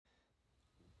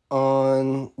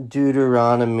on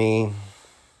Deuteronomy,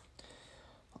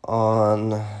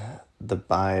 on the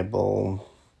Bible,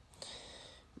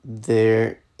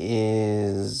 there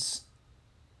is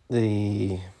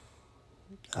the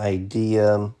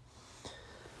idea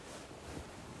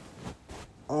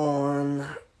on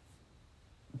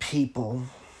people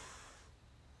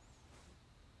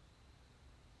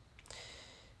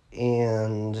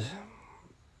and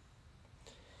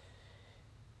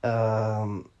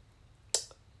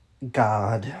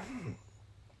God.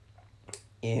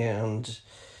 And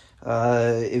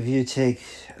if you take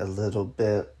a little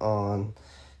bit on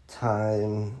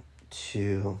time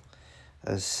to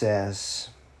assess,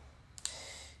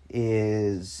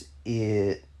 is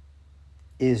it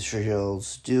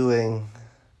Israel's doing,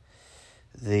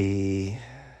 the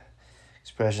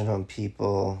expression on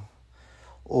people,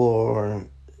 or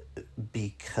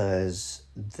because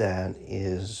that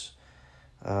is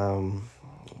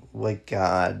what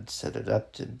God set it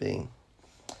up to be?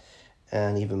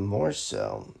 And even more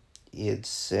so, it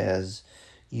says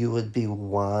you would be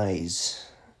wise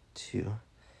to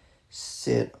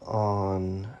sit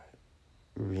on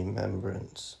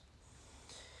remembrance.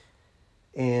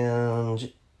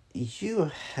 And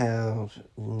you have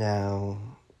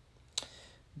now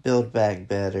Build Back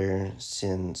Better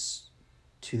since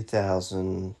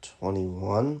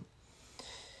 2021.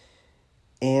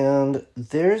 And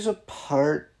there's a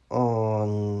part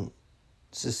on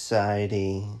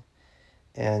society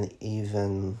and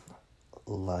even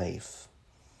life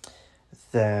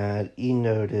that he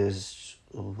noticed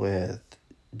with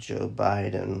Joe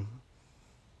Biden.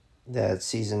 That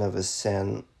season of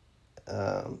ascent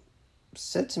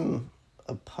sets him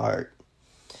apart.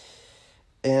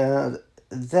 And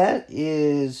that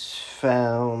is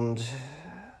found,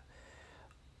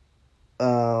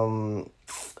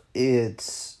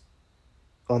 it's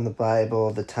on the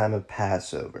Bible, the time of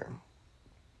Passover.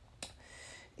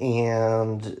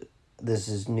 And this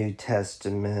is New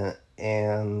Testament,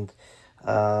 and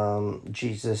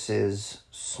Jesus is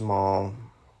small,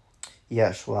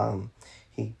 Yeshua.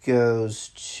 He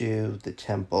goes to the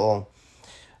temple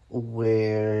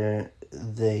where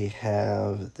they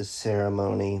have the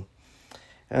ceremony,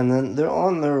 and then they're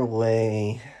on their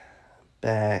way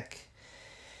back,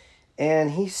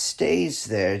 and he stays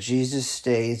there. Jesus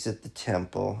stays at the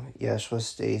temple. Yeshua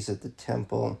stays at the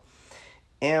temple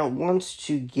and wants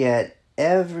to get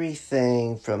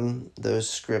everything from those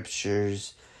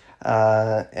scriptures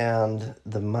and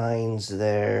the minds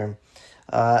there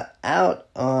out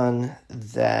on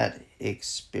that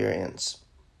experience.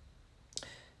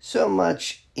 So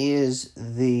much is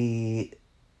do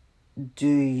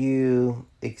you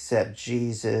accept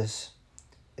Jesus,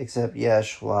 accept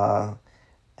Yeshua,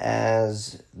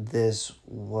 as this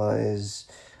was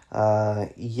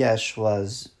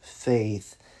Yeshua's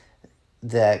faith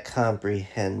that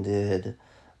comprehended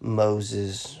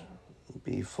Moses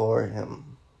before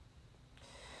him.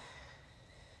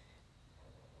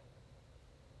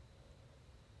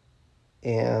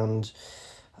 And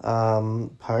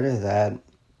part of that,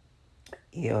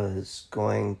 he was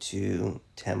going to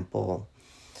temple,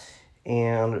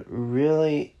 and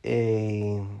really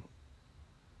a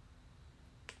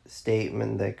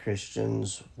statement that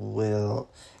Christians will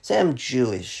say, I'm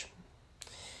Jewish.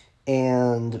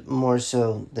 And more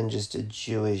so than just a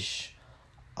Jewish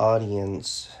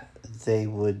audience, they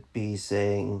would be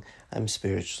saying, I'm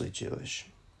spiritually Jewish.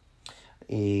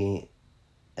 I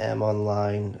am on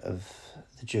line of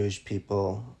the Jewish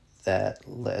people that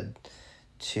led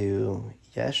to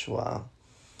Yeshua.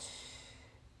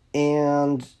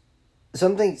 And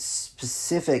something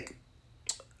specific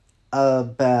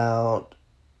about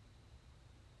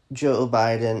Joe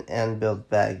Biden and Build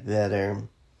Back Better,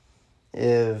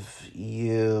 if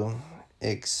you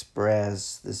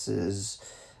express this is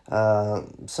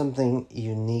something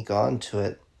unique onto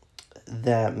it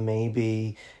that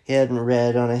maybe he hadn't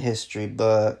read on a history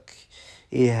book,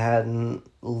 he hadn't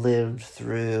lived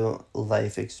through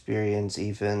life experience,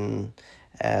 even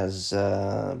as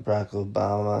Barack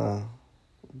Obama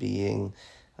being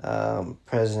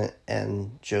president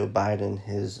and Joe Biden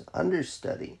his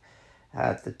understudy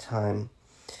at the time.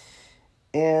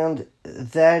 And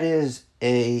that is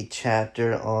a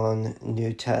chapter on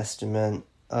New Testament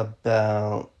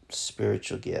about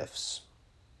spiritual gifts.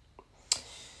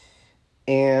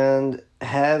 And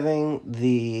having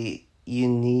the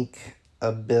unique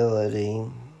ability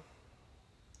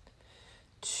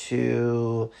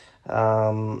to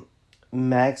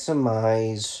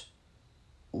maximize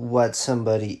what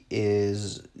somebody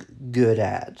is good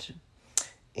at.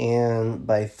 And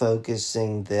by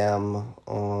focusing them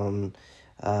on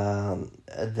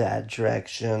that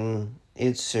direction,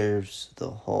 it serves the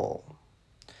whole.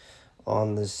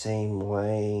 On the same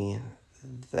way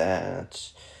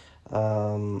that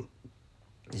the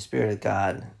Spirit of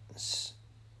God is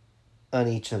on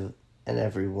each of and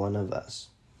every one of us.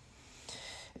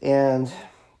 And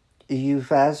you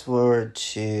fast forward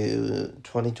to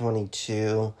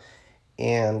 2022,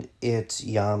 and it's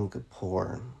Yom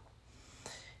Kippur.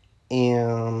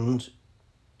 And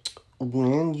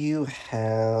when you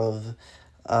have,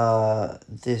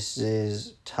 this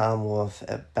is Tom Wolfe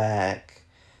at back,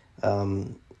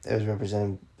 as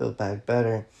representing Build Back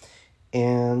Better,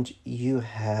 and you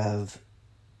have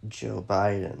Joe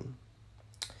Biden.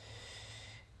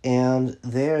 And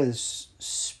there's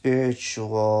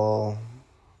spiritual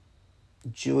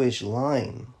Jewish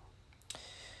line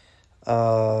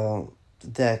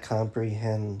that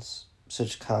comprehends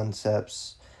such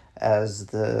concepts as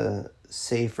the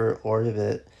Sefer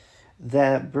Orevit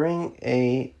that bring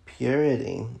a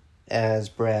purity, as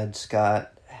Brad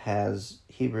Scott has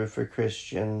Hebrew for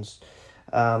Christians,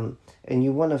 and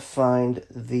you want to find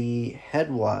the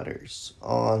headwaters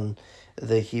on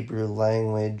the Hebrew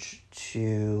language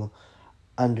to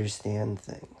understand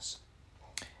things.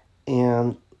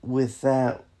 And with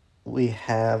that, we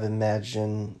have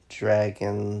Imagine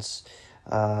Dragons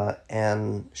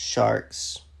and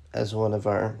Sharks as one of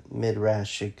our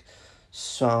Midrashic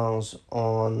songs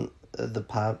on the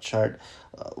pop chart,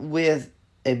 with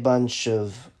a bunch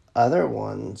of other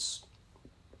ones.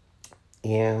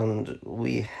 And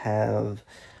we have,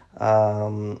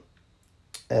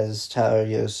 as Tyler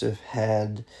Yosef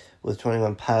had with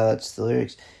 21 Pilots, the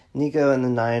lyrics, Nico and the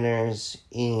Niners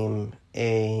aim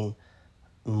a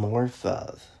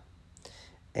morph.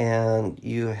 And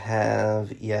you have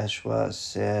Yeshua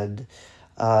said,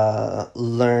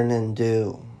 learn and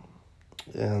do,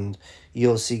 and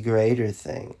you'll see greater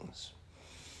things.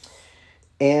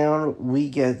 And we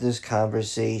get this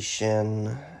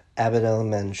conversation, Abbott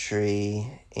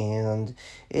Elementary, and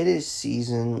it is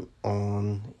season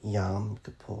on Yom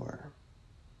Kippur.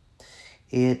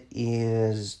 It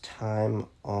is time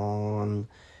on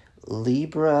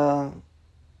Libra,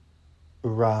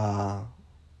 Ra,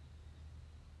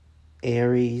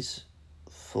 Aries,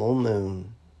 full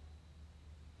moon.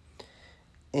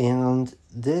 And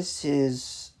this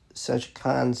is such a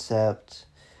concept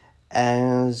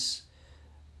as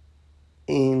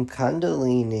in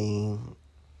Kundalini,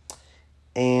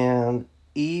 and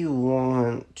you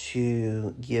want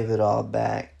to give it all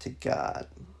back to God.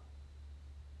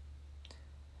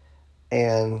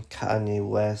 And Kanye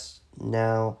West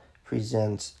now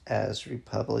presents as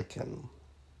Republican.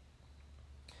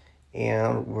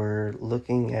 And we're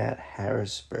looking at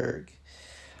Harrisburg.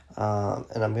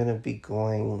 And I'm going to be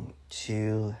going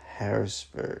to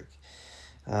Harrisburg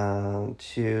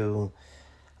to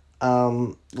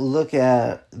look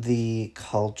at the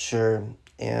culture,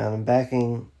 and I'm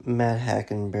backing Matt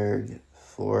Hackenberg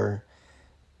for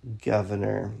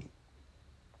governor.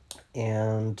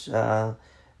 And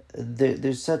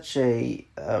there's such a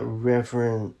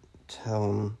reverent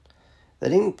tone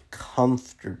that I'm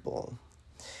comfortable.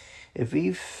 If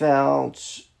he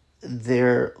felt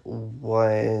there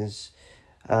was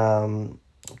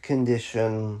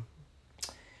condition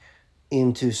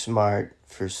into smart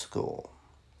for school,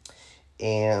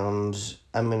 and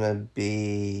I'm going to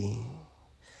be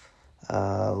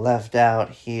left out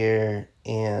here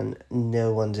and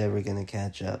no one's ever going to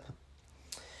catch up.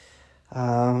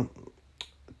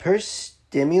 Per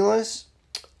stimulus,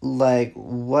 like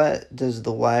what does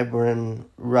the Wyvern,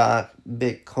 Rock,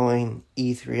 Bitcoin,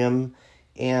 Ethereum,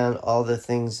 and all the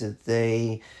things that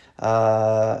they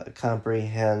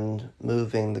comprehend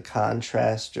moving the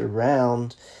contrast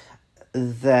around,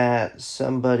 that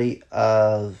somebody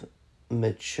of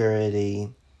maturity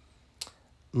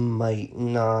might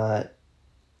not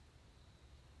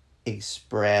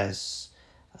express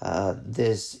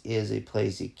this is a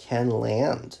place you can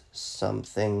land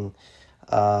something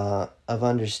of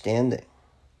understanding.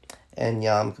 And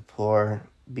Yom Kippur,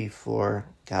 before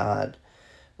God,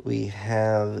 we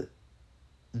have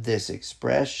this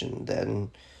expression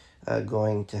then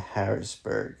going to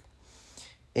Harrisburg.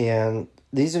 And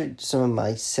these are some of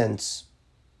my sense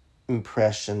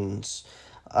impressions.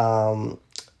 And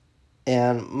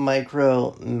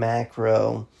micro,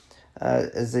 macro,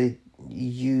 as they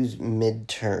use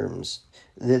midterms,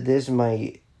 that this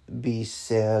might be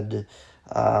said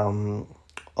on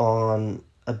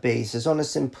a basis, on a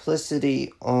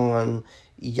simplicity on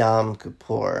Yom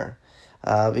Kippur.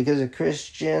 Because a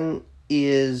Christian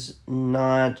is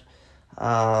not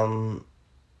on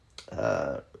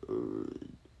the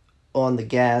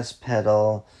gas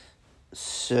pedal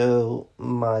so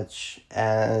much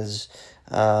as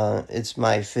It's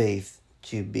my faith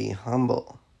to be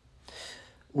humble.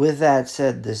 With that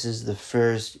said, this is the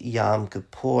first Yom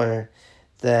Kippur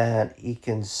that he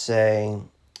can say,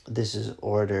 this is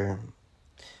order.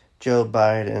 Joe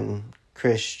Biden,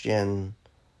 Christian,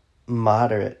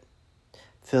 moderate.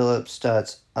 Philip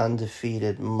Stutt's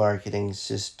undefeated marketing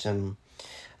system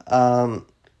found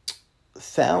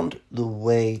the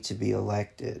way to be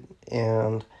elected.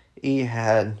 And he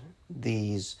had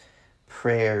these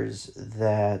prayers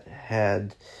that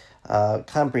had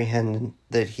comprehended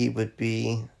that he would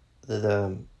be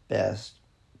the best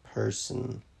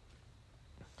person.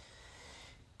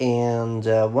 And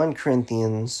 1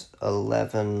 Corinthians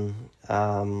 11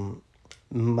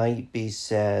 might be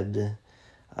said,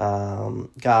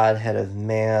 God, head of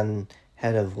man,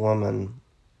 head of woman.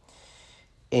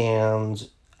 And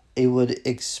it would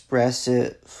express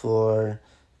it for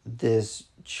this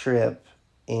trip.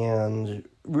 And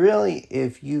really,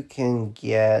 if you can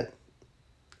get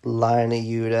Lina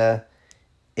Yuta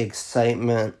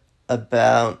excitement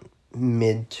about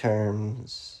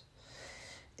midterms,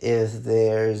 if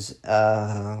there's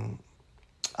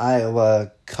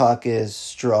Iowa caucus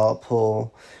straw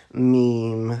poll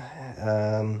meme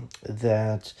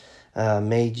that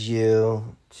made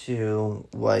you to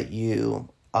what you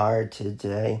are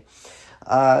today,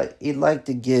 he'd like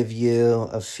to give you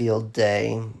a field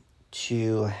day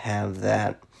to have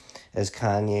that, as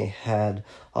Kanye had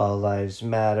All Lives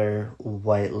Matter,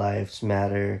 White Lives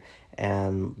Matter,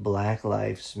 and Black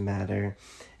Lives Matter.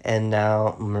 And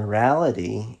now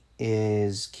morality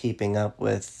is keeping up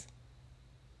with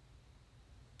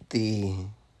the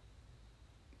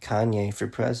Kanye for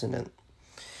president.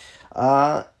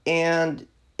 And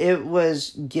it was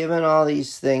given all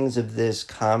these things of this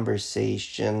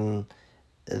conversation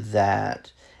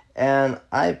that, and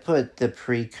I put the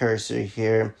precursor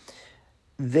here,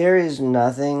 there is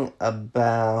nothing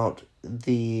about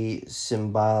the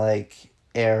symbolic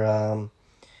era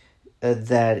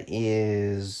that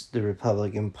is the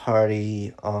Republican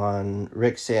Party on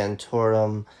Rick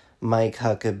Santorum, Mike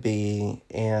Huckabee,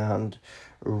 and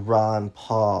Ron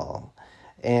Paul.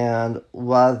 And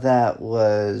while that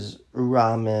was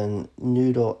ramen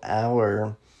noodle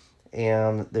hour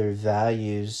and their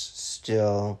values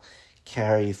still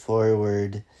carry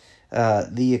forward,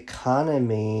 the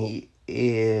economy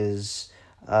is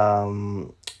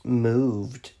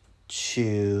moved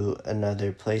to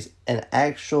another place, and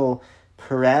actual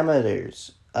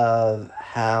parameters of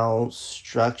how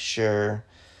structure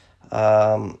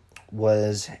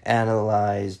was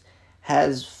analyzed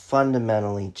has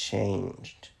fundamentally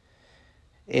changed.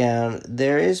 And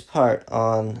there is part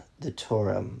on the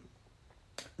Torah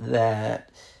that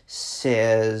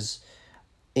says,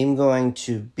 I'm going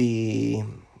to be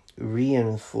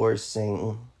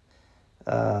reinforcing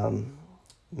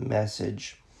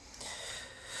message.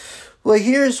 Well,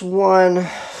 here's one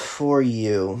for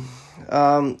you.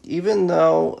 Even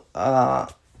though I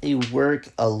work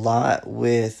a lot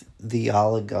with the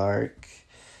oligarch,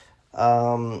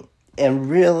 and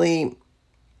really,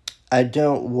 I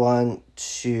don't want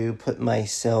to put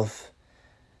myself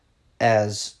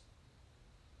as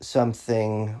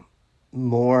something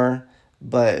more,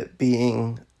 but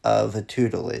being of a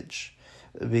tutelage,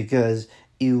 because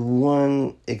you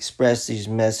wouldn't express these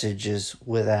messages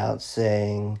without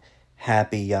saying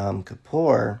Happy Yom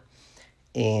Kippur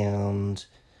and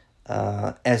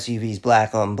SUV's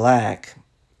Black on Black.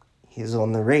 He's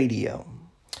on the radio.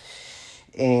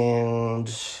 And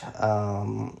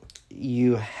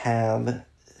you have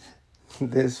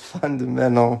this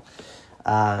fundamental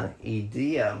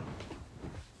idea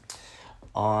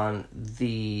on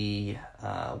the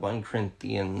 1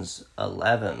 Corinthians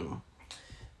 11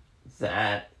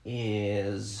 that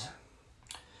is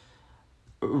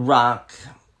rock,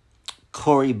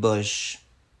 Cori Bush,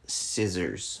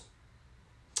 Scizzors.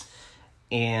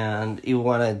 And he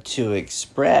wanted to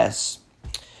express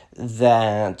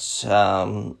that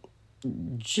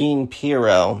Gene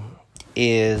Pirro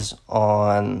is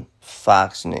on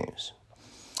Fox News.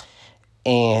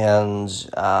 And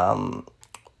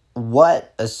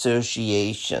what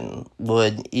association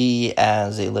would he,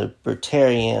 as a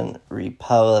libertarian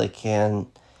Republican,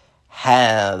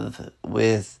 have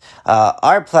with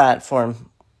our platform,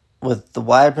 with the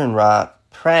Wyvern Rock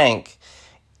prank,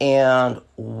 and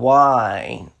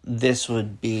why this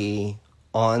would be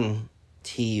on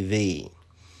TV?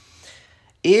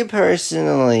 I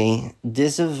personally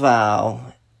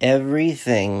disavow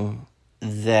everything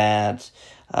that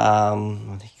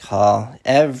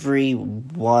every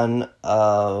one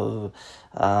of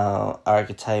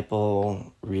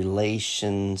archetypal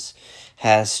relations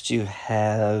has to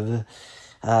have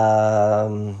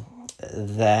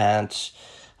that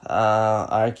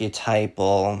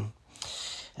archetypal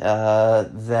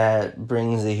that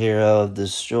brings the hero of the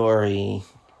story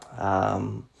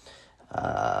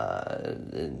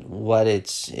what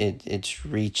it's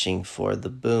reaching for, the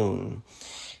boon.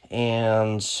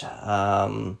 And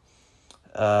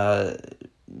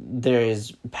there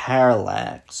is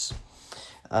parallax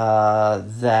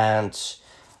that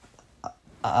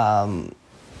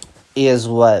is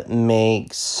what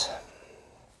makes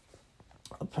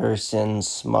a person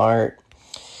smart,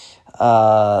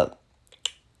 that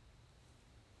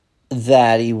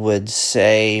he would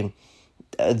say,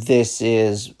 this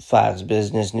is Fox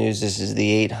Business News, this is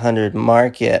the 800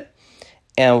 market,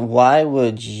 and why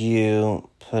would you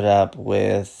put up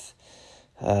with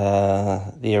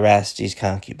the Orestes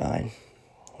concubine?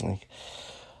 Like,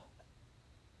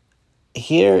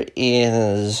 here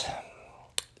is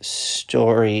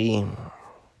story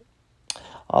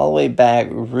all the way back,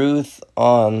 Ruth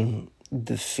on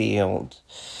the field,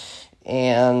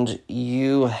 and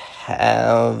you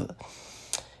have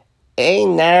a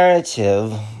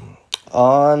narrative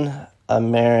on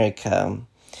America,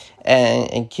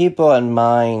 and keep in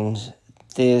mind,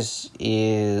 this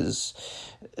is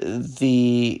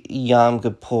the Yom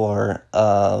Kippur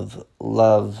of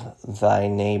Love Thy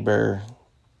Neighbor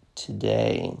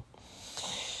today.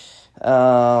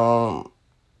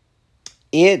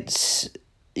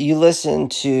 You listen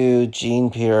to Gene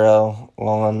Pirro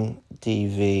on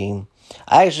TV.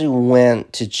 I actually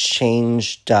went to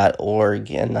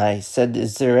change.org and I said,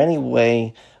 is there any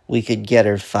way we could get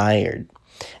her fired?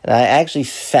 And I actually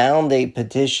found a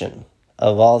petition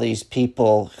of all these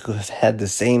people who have had the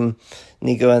same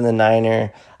Nico and the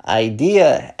Niner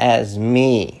idea as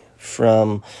me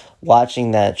from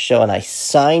watching that show. And I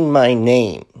signed my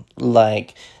name,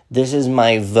 like, this is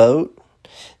my vote.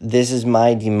 This is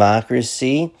my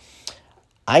democracy.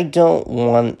 I don't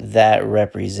want that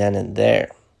represented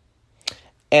there.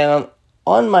 And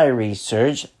on my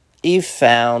research, I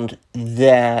found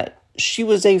that she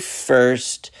was a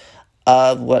first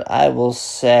of what I will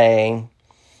say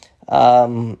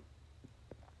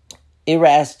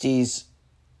Erastes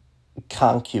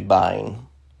concubine,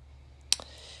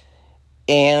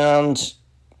 and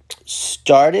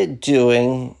started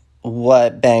doing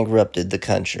what bankrupted the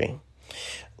country,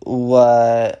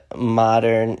 what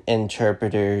modern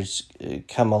interpreters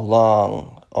come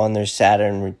along on their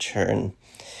Saturn return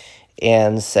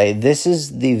and say, this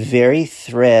is the very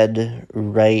thread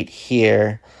right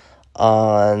here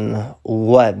on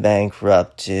what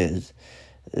bankrupted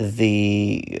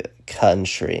the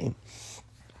country.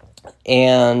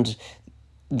 And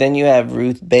then you have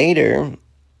Ruth Bader,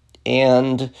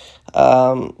 and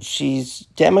she's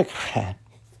Democrat.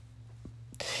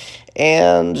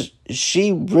 And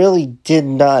she really did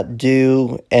not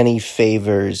do any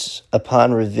favors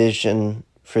upon revision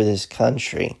for this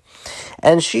country.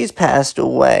 And she's passed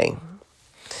away.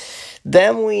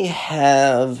 Then we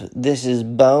have, this is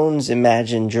Bones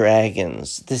Imagine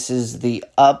Dragons. This is the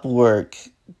Upwork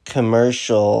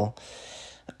commercial.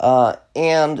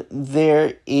 And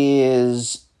there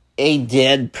is a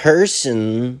dead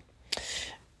person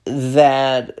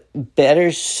that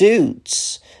better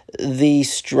suits the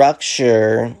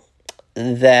structure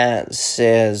that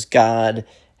says God,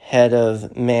 head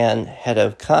of man, head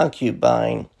of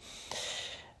concubine.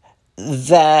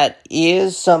 That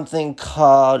is something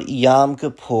called Yom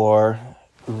Kippur,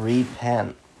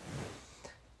 repent.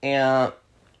 And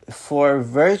for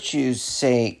virtue's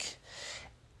sake,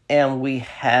 and we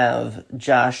have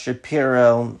Josh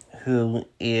Shapiro, who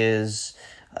is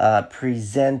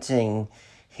presenting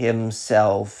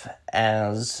himself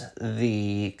as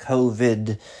the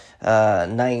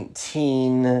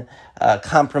COVID-19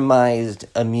 compromised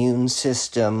immune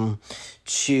system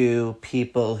to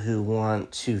people who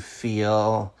want to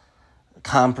feel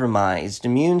compromised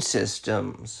immune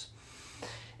systems.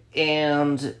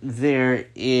 And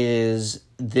this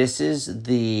is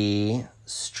the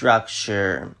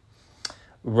structure.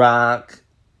 Rock,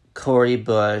 Cori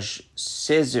Bush,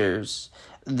 Scizzors,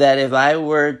 that if I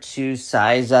were to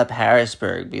size up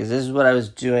Harrisburg, because this is what I was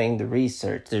doing the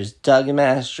research, there's Doug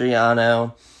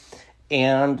Mastriano,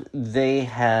 and they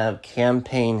have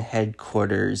campaign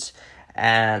headquarters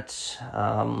at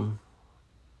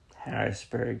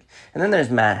Harrisburg. And then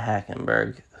there's Matt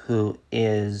Hackenberg, who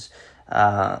is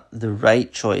the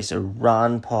right choice, a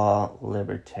Ron Paul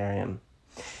libertarian.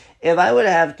 If I would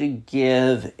have to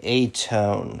give a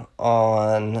tone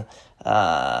on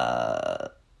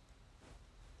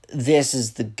this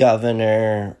is the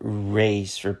governor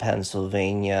race for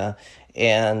Pennsylvania,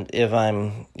 and if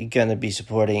I'm going to be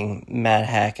supporting Matt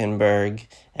Hackenberg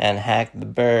and Hack the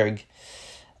Berg,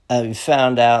 we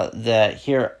found out that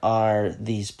here are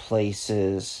these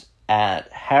places at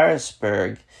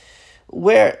Harrisburg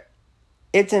where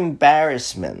it's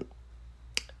embarrassment.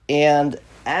 And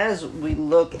as we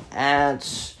look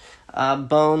at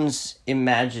Bones'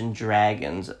 Imagined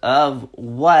Dragons, of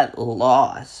what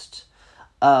lost,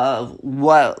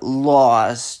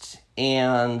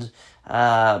 and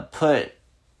put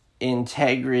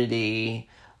integrity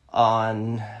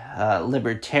on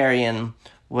libertarian,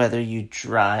 whether you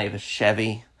drive a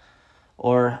Chevy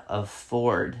or a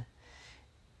Ford,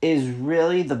 is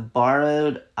really the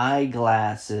borrowed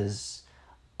eyeglasses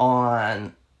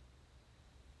on.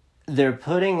 They're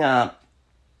putting up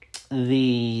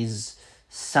these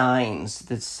signs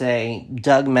that say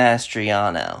Doug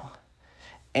Mastriano,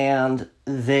 and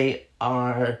they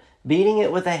are beating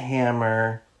it with a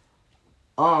hammer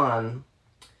on,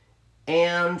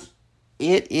 and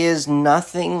it is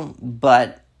nothing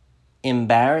but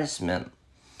embarrassment.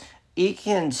 It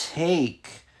can take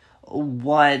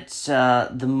what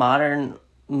the modern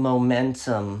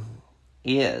momentum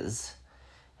is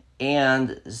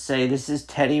and say, this is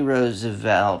Teddy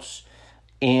Roosevelt,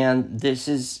 and this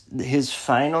is his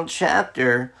final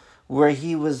chapter where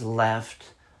he was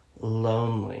left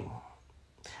lonely.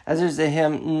 As there's the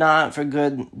hymn, not for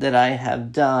good that I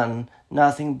have done,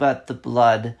 nothing but the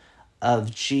blood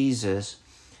of Jesus,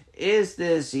 is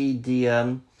this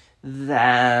idea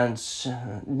that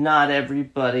not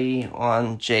everybody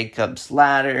on Jacob's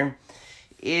ladder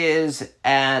is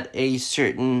at a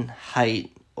certain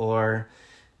height or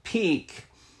peak,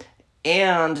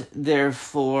 and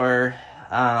therefore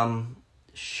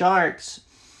sharks,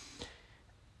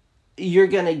 you're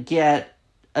going to get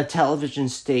a television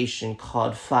station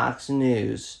called Fox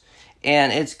News,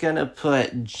 and it's going to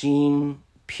put Jean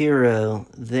Pirro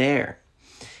there.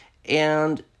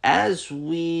 And as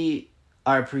we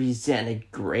are presented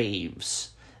graves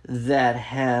that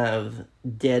have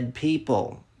dead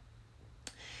people,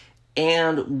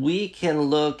 and we can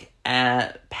look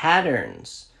at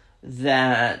patterns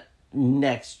that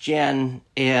Next Gen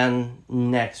and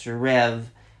Next Rev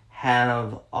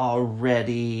have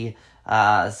already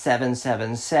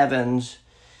 777'd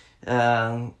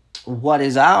what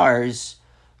is ours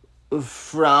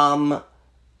from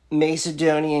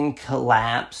Macedonian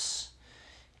collapse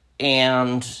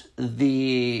and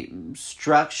the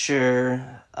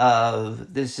structure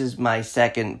of this is my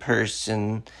second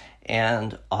person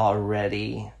and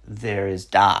already there is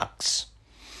docs.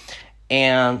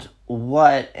 And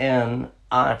what an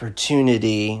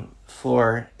opportunity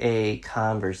for a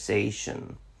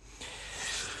conversation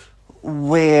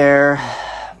where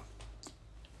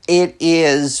it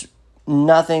is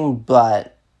nothing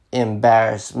but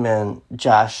embarrassment,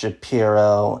 Josh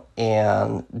Shapiro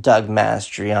and Doug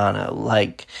Mastriano.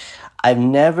 Like, I've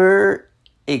never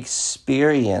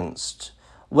experienced,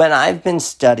 when I've been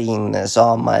studying this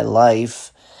all my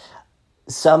life,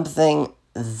 something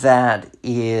that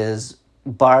is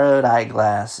borrowed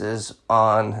eyeglasses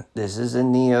on this is a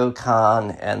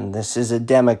neocon and this is a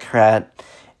Democrat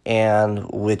and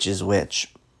which is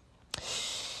which.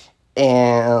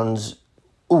 And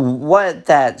what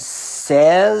that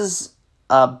says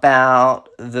about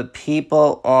the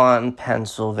people on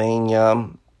Pennsylvania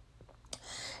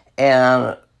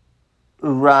and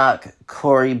Rock,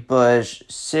 Cori, Bush,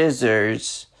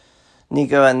 Scizzors,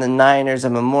 Nico and the Niners,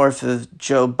 I'm a morph of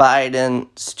Joe Biden,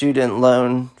 student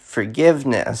loan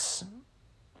forgiveness,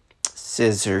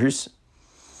 Scizzors.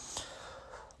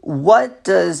 What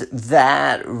does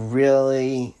that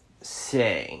really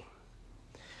say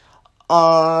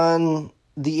on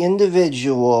the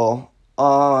individual,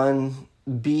 on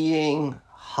being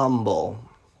humble?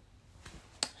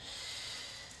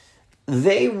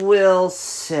 They will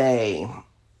say,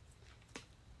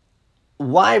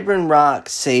 Wybrand Rock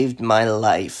saved my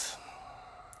life.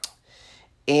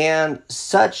 And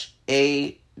such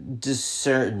a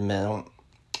discernment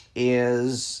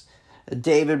is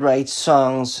David writes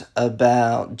songs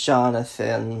about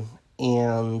Jonathan,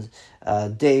 and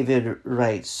David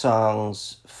writes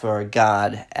songs for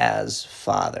God as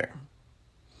Father.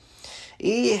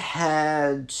 He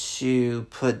had to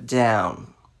put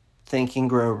down Think and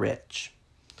Grow Rich,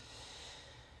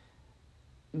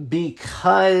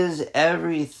 because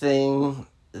everything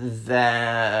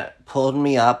that pulled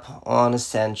me up on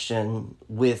ascension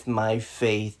with my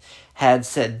faith had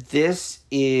said, this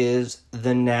is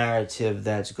the narrative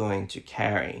that's going to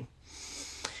carry.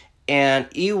 And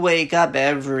you wake up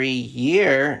every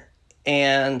year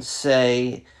and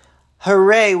say,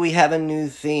 hooray, we have a new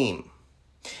theme.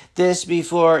 This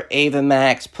before Ava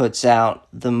Max puts out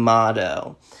the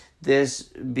motto. This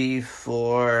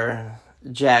before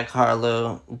Jack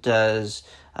Harlow does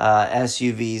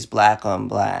SUVs, black on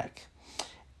black.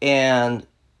 And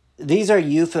these are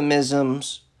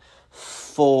euphemisms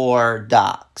for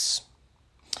docs.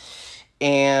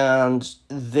 And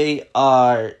they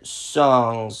are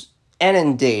songs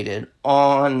inundated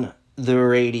on the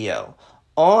radio,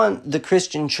 on the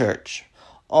Christian church,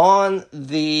 on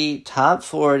the top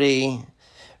 40,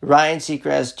 Ryan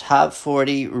Seacrest's top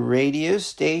 40 radio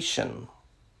station.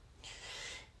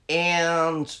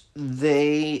 And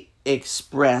they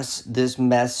express this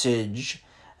message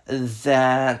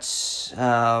that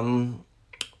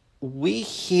we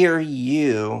hear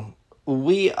you,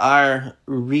 we are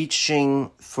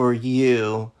reaching for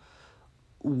you.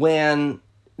 When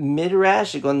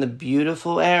Midrashic on the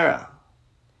beautiful era,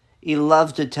 he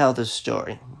loved to tell the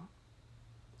story.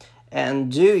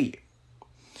 And do you?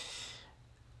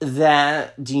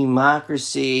 That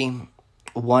democracy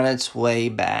won its way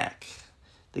back.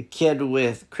 The kid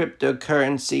with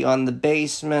cryptocurrency on the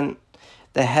basement,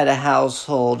 the head of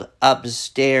household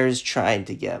upstairs trying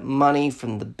to get money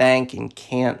from the bank and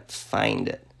can't find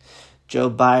it. Joe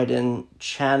Biden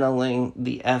channeling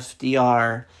the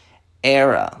FDR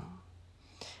era.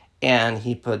 And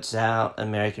he puts out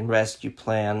American Rescue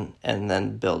Plan and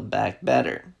then Build Back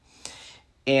Better.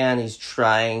 And he's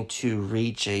trying to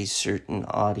reach a certain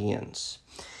audience.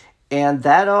 And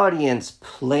that audience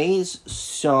plays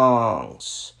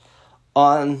songs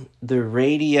on the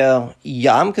radio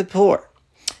Yom Kippur.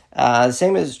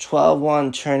 Same as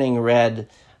 12-1 Turning Red,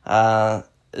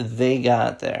 they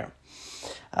got there.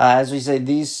 As we say,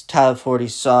 these top 40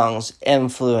 songs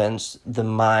influence the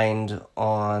mind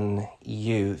on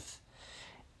youth.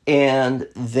 And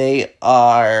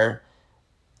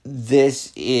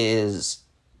this is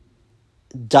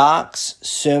docs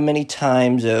so many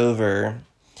times over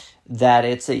that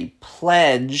it's a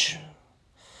pledge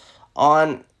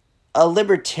on a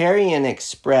libertarian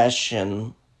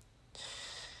expression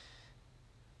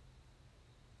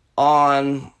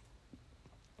on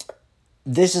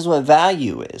this is what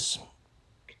value is.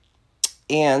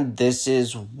 And this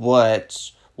is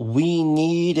what we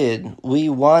needed. We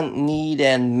want, need,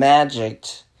 and magic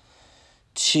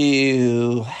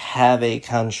to have a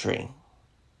country.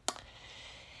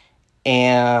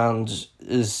 And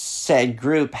said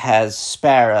group has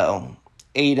Sparrow,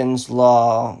 Aiden's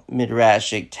Law,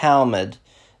 Midrashic Talmud,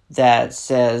 that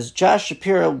says Josh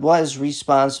Shapiro was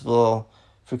responsible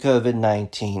for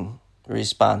COVID-19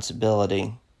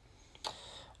 responsibility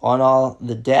on all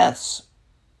the deaths.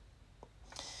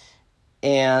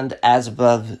 And as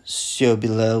above, so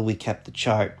below, we kept the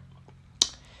chart.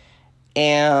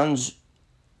 And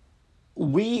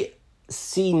we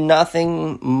see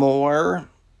nothing more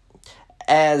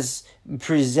as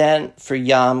present for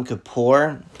Yom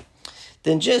Kippur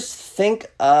than just think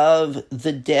of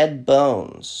the dead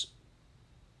bones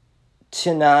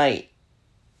tonight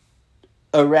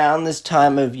around this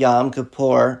time of Yom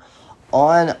Kippur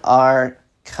on our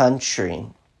country.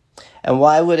 And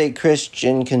why would a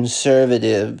Christian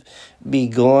conservative be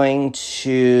going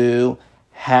to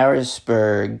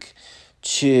Harrisburg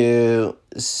to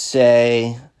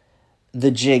say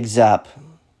the jig's up?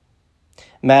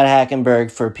 Matt Hackenberg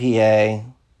for PA.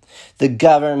 The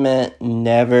government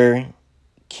never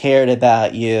cared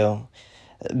about you.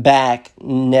 BAC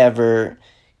never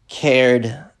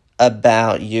cared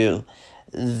about you.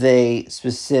 They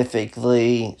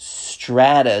specifically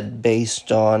strated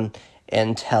based on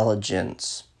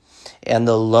intelligence. And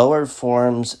the lower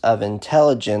forms of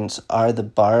intelligence are the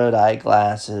borrowed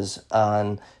eyeglasses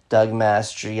on Doug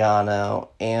Mastriano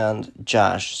and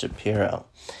Josh Shapiro.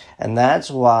 And that's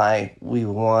why we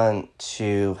want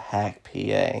to hack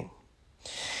PA.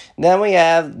 Then we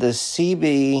have the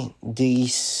CBDC.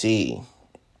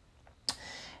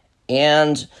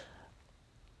 And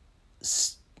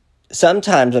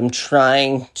sometimes I'm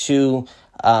trying to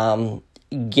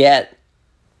get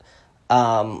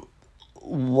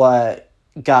what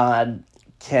God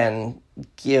can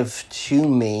give to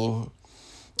me,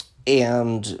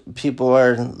 and people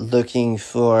are looking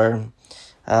for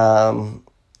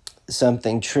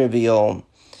something trivial,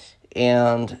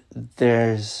 and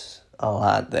there's a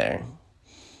lot there.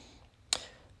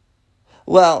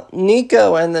 Well,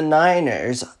 Nico and the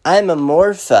Niners, I'm a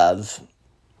morph of.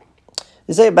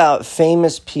 They say about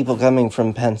famous people coming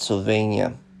from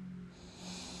Pennsylvania.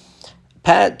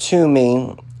 Pat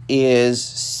Toomey is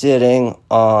sitting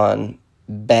on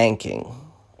banking.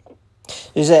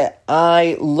 They say,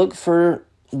 I look for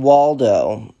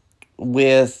Waldo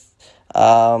with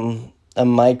a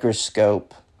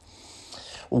microscope.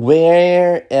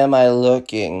 Where am I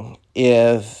looking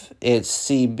if it's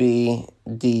CBDC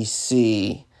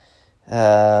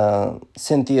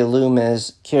Cynthia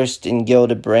Loomis, Kirsten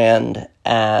Gillibrand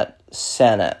at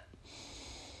Senate.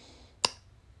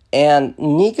 And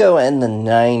Nico and the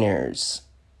Niners.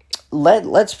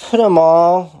 Let's put them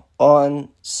all on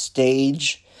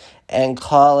stage and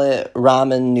call it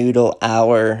Ramen Noodle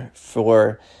Hour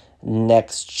for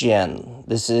Next Gen.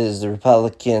 This is the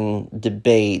Republican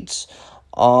debates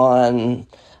on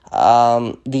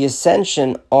the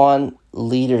ascension on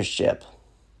leadership.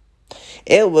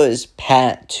 It was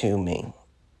Pat Toomey.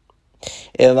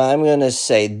 If I'm going to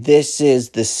say this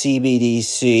is the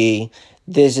CBDC,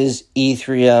 this is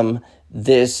Ethereum,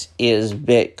 this is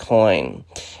Bitcoin,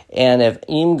 and if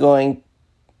I'm going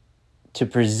to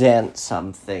present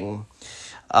something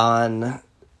on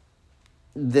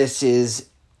this is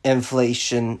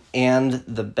inflation and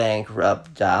the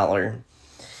bankrupt dollar,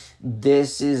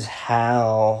 this is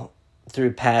how,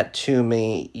 through Pat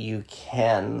Toomey, you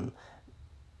can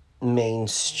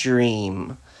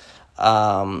mainstream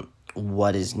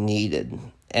what is needed.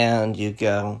 And you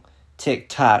go,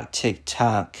 tick-tock,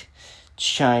 tick-tock,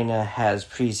 China has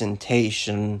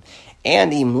presentation,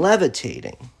 and I'm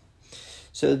levitating.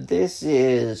 So this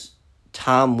is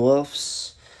Tom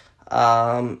Wolfe's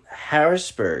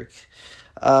Harrisburg,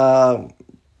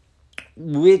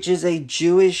 which is a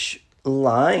Jewish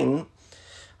line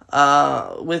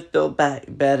with Build Back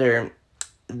Better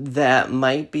that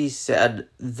might be said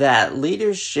that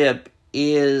leadership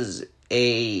is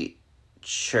a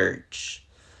church.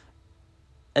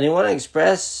 And I want to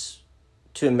express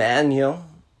to Emmanuel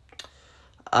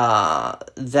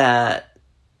that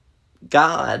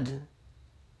God,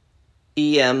 I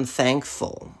am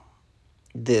thankful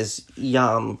this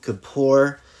Yom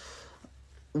Kippur,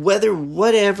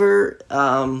 whatever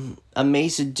a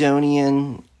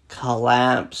Macedonian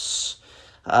collapse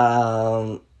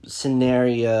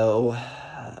scenario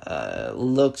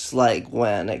looks like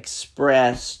when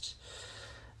expressed,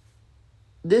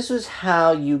 this was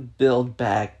how you build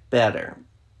back better,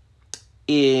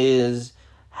 is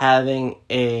having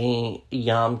a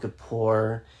Yom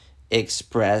Kippur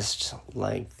expressed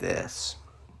like this.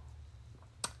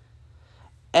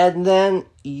 And then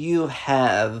you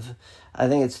have, I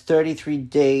think it's 33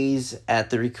 days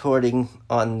at the recording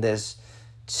on this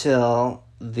till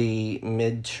the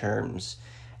midterms.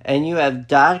 And you have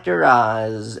Dr.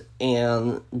 Oz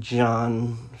and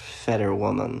John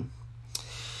Fetterwoman.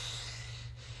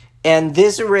 And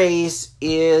this race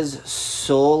is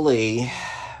solely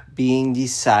being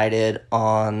decided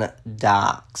on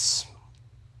docs.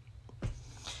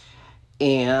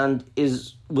 And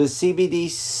is with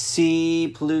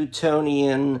CBDC,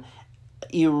 Plutonian,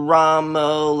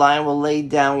 Iramo, Lion will lay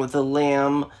down with the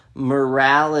lamb,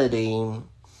 morality.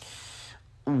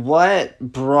 What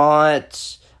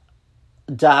brought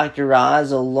Dr.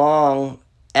 Oz along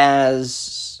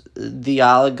as the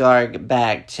oligarch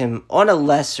backed him on a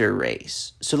lesser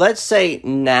race? So let's say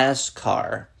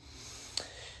NASCAR.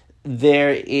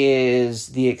 There is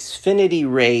the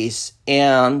Xfinity race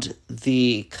and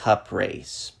the Cup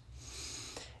race.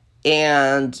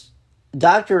 And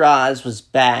Dr. Oz was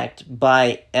backed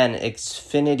by an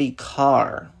Xfinity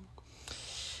car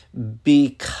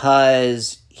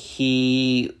because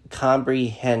he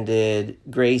comprehended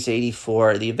Grace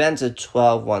 84, the events of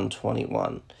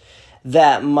 12/1/21.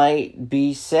 That might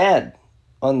be said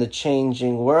on the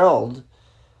changing world.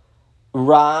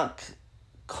 Rock,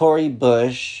 Cori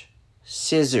Bush,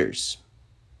 Scizzors.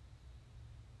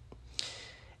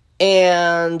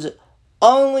 And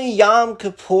only Yom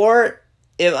Kippur,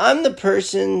 if I'm the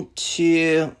person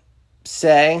to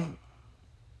say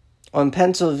on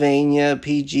Pennsylvania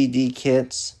PGD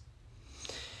kits,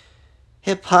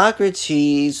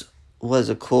 Hippocrates was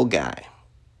a cool guy.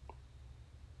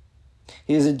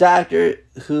 He was a doctor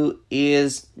who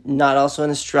is not also an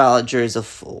astrologer, is a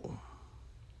fool.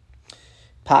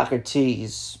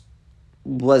 Hippocrates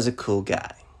was a cool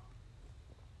guy.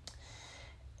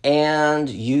 And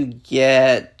you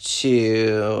get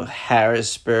to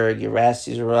Harrisburg,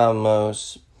 Erastus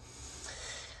Ramos,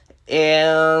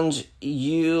 and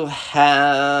you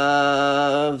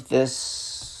have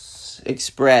this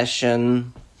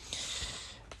expression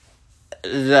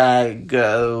that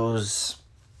goes,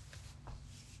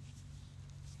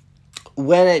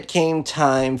 when it came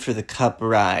time for the cup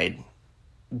ride,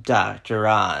 Dr.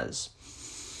 Oz,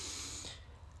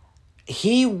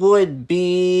 he would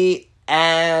be,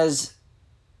 as,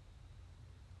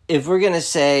 if we're going to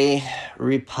say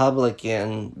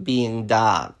Republican being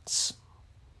docs,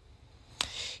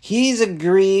 he's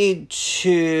agreed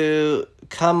to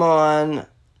come on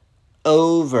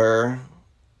over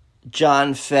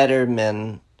John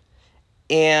Fetterman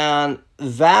and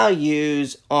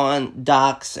values on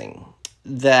doxing.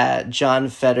 that John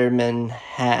Fetterman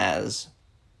has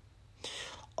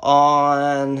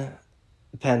on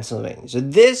Pennsylvania. So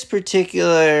this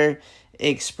particular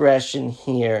expression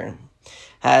here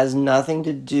has nothing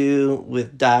to do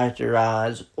with Dr.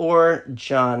 Oz or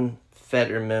John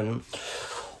Fetterman.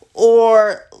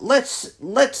 Or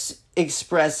let's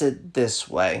express it this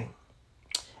way.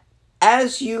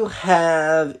 As you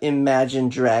have Imagine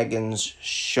Dragons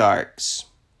sharks,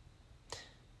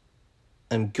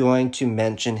 I'm going to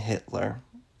mention Hitler.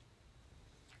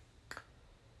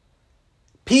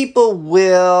 People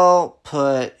will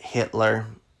put Hitler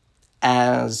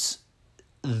as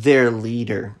their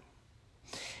leader.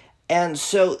 And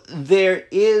so there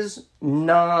is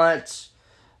not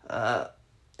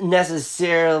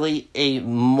necessarily a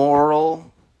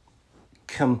moral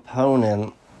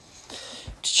component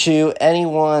to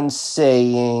anyone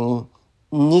saying,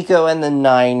 Nico and the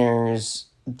Niners,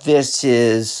 this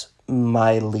is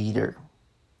my leader.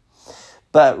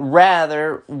 But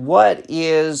rather, what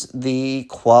is the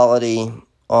quality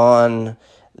on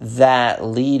that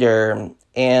leader,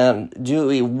 and do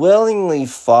we willingly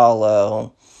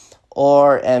follow,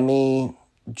 or am we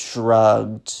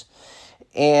drugged?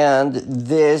 And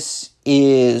this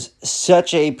is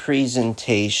such a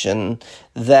presentation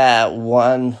that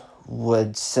one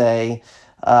would say,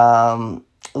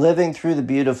 living through the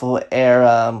beautiful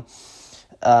era,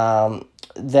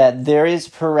 that there is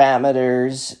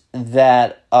parameters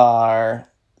that are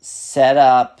set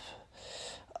up,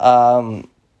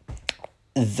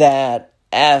 that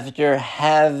after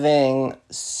having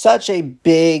such a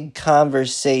big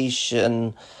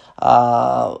conversation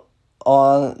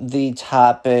on the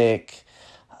topic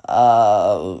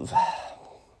of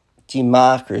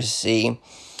democracy,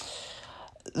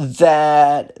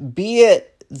 that be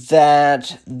it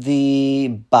that the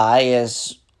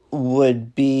bias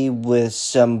would be with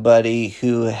somebody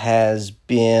who has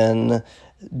been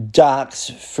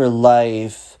doxed for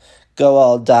life, go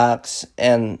all dox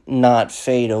and not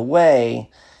fade away,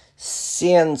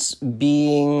 since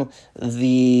being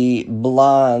the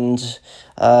blonde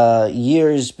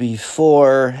years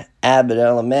before Abbott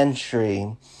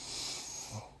Elementary,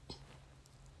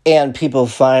 and people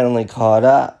finally caught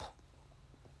up.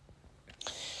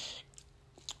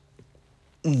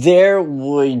 There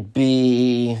would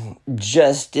be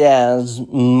just as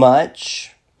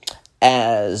much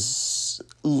as,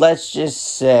 let's just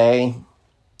say,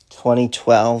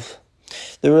 2012,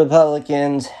 the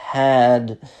Republicans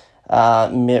had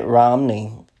Mitt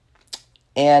Romney,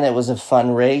 and it was a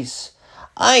fun race.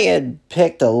 I had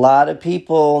picked a lot of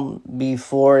people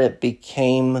before it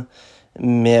became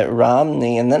Mitt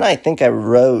Romney, and then I think I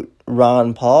wrote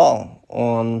Ron Paul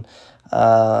on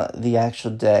the actual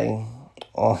day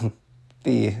on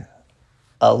the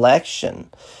election.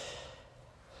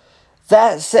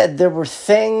 That said, there were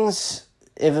things,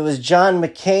 if it was John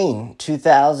McCain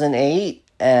 2008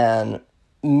 and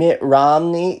Mitt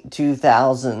Romney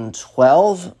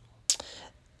 2012,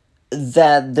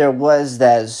 that there was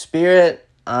that spirit,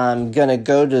 I'm going to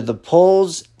go to the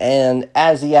polls, and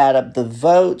as you add up the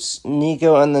votes,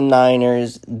 Nico and the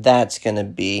Niners, that's going to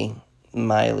be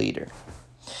my leader.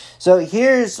 So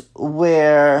here's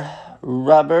where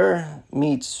rubber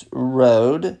meets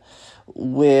road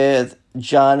with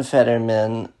John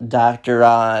Fetterman, Dr.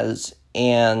 Oz,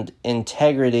 and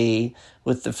integrity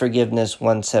with the Forgiveness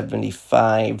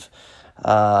 175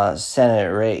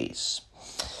 Senate race.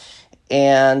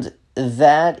 And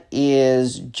that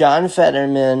is John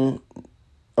Fetterman,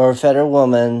 or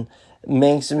Fetterwoman,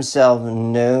 makes himself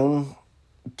known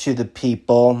to the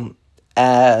people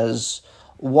as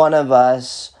one of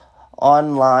us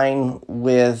online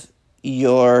with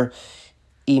your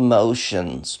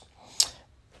emotions.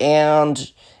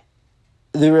 And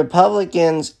the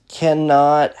Republicans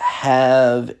cannot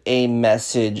have a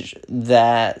message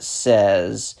that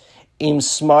says, I'm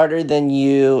smarter than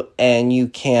you and you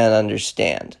can't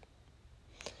understand.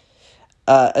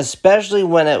 Especially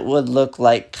when it would look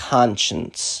like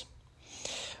conscience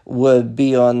would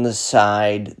be on the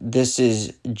side. This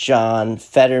is John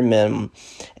Fetterman,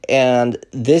 and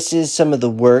this is some of the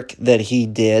work that he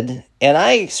did. And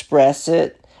I express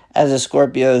it as a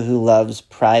Scorpio who loves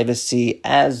privacy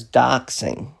as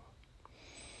doxing.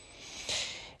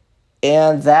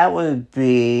 And that would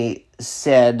be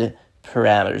said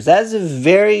parameters. That's the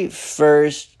very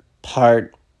first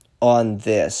part on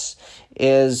this,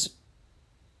 is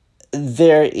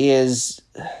there is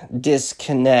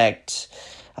disconnect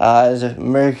as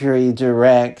Mercury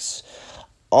directs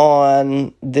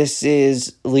on this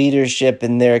is leadership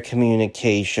in their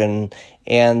communication,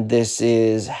 and this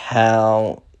is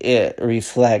how it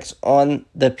reflects on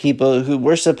the people who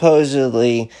were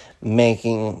supposedly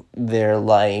making their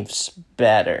lives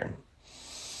better.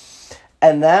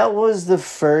 And that was the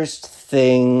first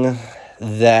thing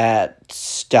that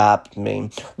stopped me.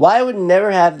 Why I would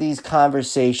never have these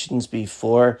conversations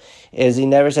before is he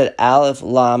never said Aleph,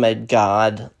 Lamed,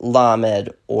 God, Lamed,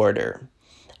 order.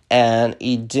 And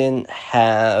he didn't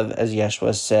have, as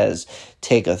Yeshua says,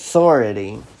 take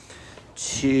authority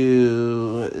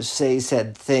to say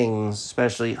said things,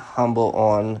 especially humble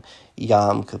on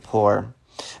Yom Kippur.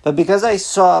 But because I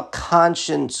saw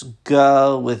conscience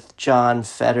go with John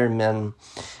Fetterman,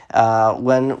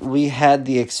 when we had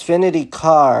the Xfinity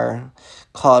car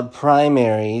called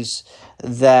Primaries,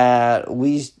 that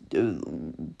we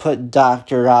put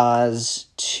Dr. Oz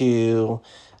to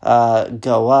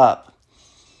go up.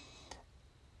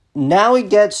 Now he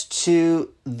gets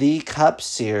to the Cup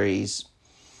Series,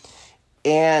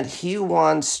 and he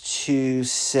wants to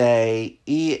say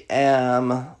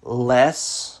EM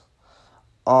less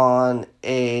on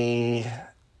a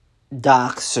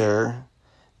doxer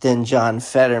than John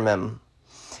Fetterman.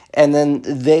 And then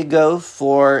they go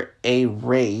for a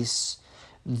race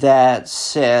that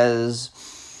says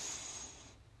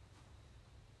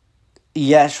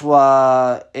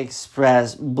Yeshua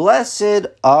expressed, blessed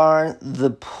are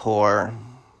the poor,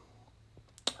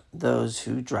 those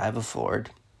who drive a Ford.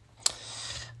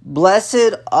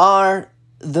 Blessed are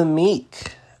the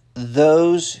meek,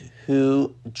 those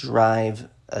who drive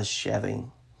a Chevy.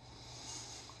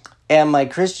 And my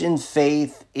Christian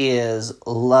faith is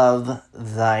love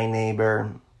thy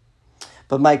neighbor.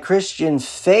 But my Christian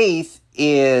faith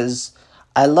is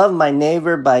I love my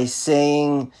neighbor by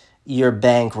saying you're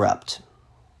bankrupt.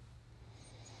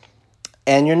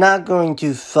 And you're not going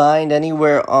to find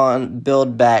anywhere on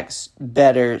Build Back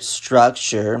Better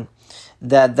structure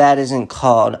that isn't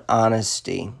called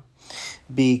honesty.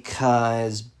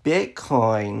 Because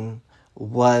Bitcoin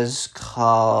was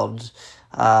called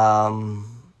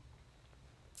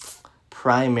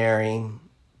primary.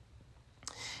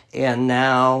 And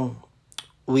now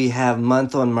we have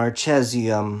month on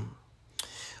Marchesium,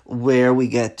 where we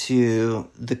get to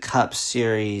the Cup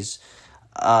Series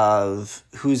of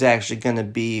who's actually going to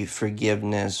be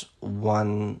Forgiveness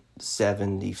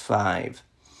 175.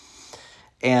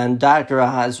 And Dr.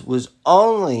 Oz was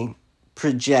only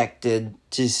projected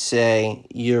to say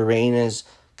Uranus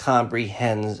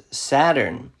comprehends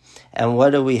Saturn. And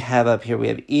what do we have up here? We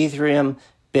have Ethereum,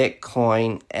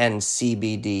 Bitcoin, and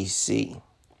CBDC.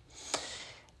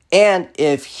 And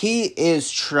if he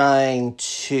is trying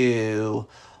to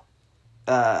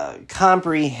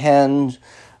comprehend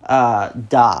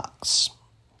docs,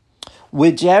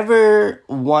 whichever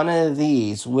one of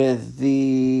these with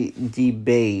the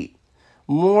debate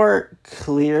more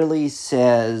clearly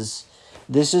says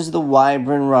this is the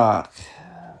vibrant rock,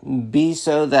 be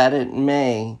so that it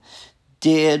may,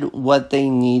 did what they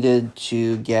needed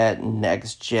to get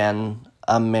next gen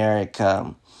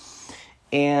America.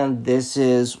 And this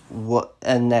is what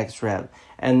a next rev.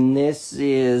 And this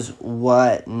is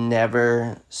what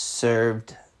never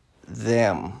served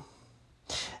them.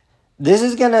 This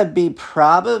is going to be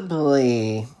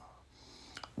probably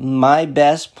my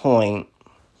best point.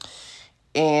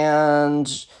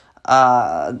 And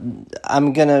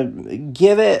I'm going to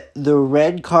give it the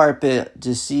red carpet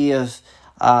to see if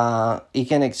he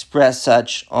can express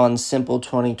such on Simple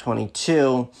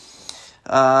 2022.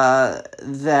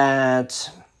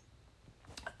 That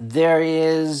there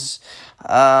is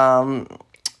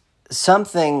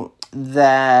something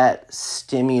that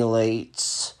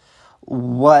stimulates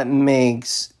what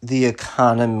makes the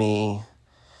economy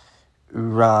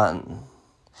run.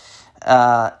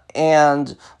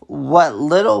 And what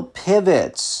little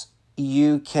pivots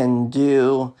you can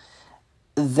do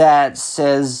that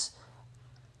says,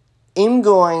 I'm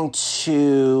going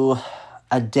to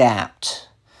adapt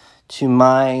to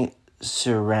my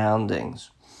surroundings.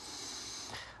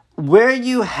 Where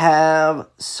you have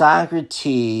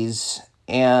Socrates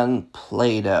and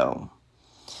Plato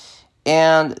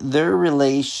and their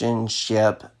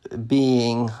relationship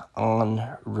being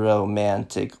on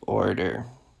romantic order.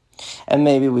 And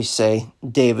maybe we say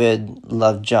David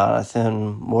loved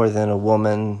Jonathan more than a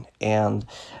woman, and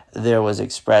there was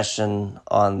expression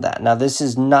on that. Now, this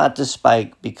is not to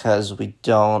spike because we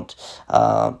don't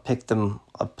pick them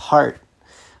apart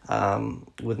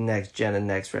with Next Gen and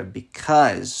Next Rev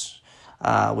because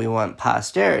we want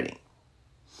posterity.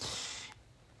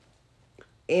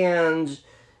 And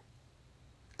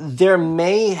there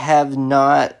may have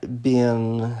not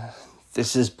been,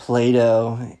 this is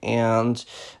Plato and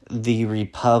the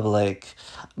Republic,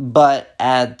 but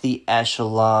at the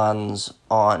echelons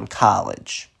on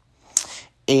college.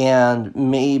 and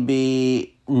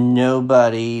maybe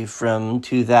nobody from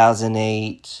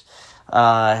 2008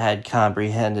 had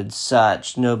comprehended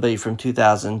such. Nobody from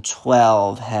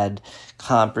 2012 had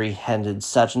comprehended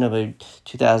such. Nobody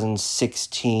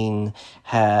 2016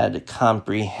 had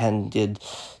comprehended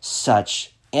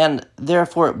such. And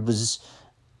therefore it was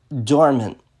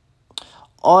dormant.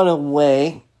 On a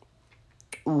way,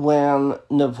 when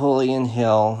Napoleon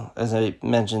Hill, as I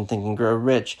mentioned, Think and Grow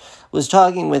Rich, was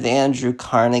talking with Andrew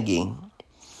Carnegie,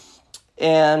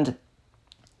 and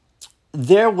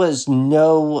there was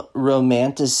no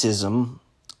romanticism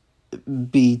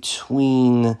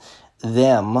between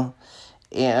them,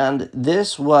 and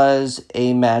this was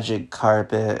a magic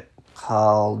carpet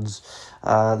called,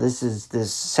 this is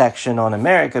this section on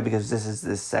America, because this is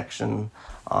this section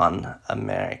on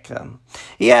America.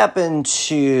 He happened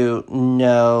to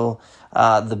know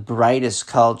the brightest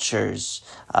cultures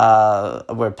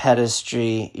were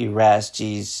pedestry,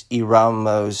 Erastes,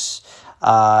 Erasmus,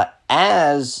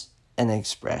 as an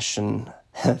expression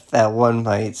that one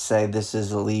might say this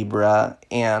is Libra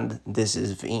and this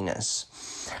is Venus.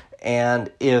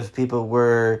 And if people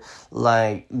were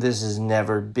like, this has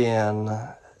never been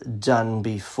done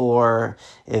before,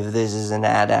 if this is an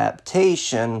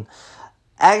adaptation,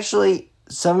 actually,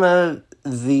 some of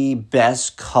the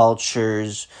best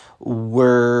cultures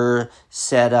were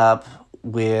set up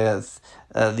with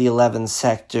the 11th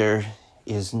sector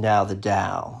is now the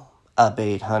Dow, up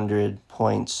 800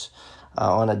 points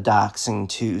on a DOXing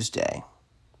Tuesday.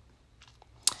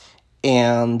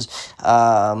 And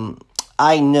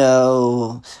I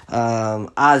know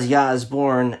Ozzy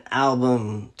Osbourne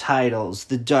album titles,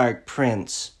 The Dark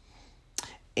Prince,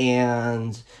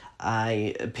 and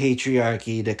I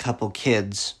patriarchy'd a couple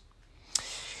kids,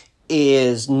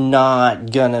 is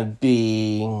not gonna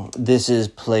be, this is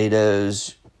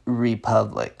Plato's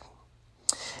Republic.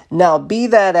 Now, be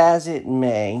that as it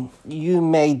may, you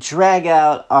may drag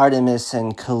out Artemis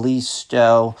and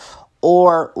Callisto,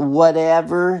 or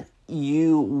whatever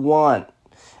you want,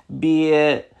 be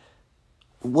it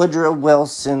Woodrow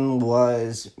Wilson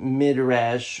was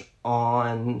Midrash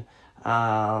on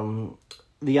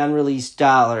the unreleased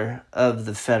dollar of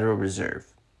the Federal Reserve.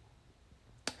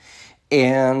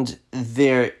 And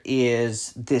there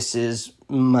is, this is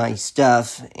my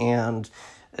stuff, and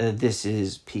this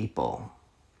is people.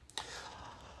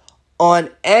 On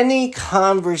any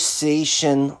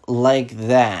conversation like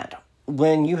that,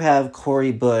 when you have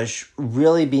Cori Bush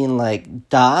really being like,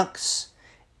 docs,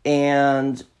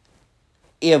 and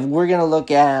if we're going to look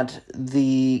at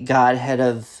the Godhead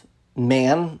of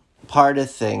man part of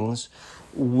things,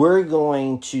 we're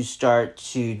going to start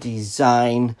to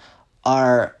design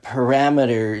our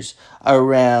parameters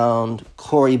around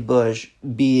Cori Bush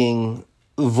being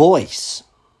voice.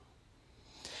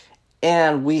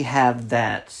 And we have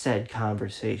that said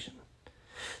conversation.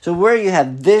 So where you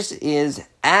have this is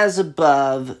as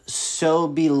above, so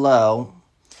below,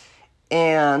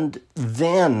 and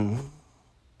then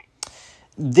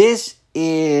this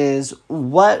is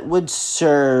what would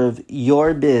serve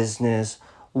your business,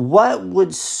 what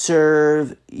would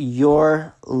serve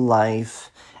your life,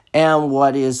 and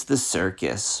what is the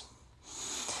circus.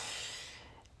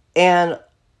 And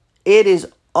it is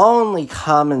only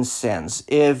common sense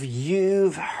if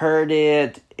you've heard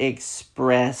it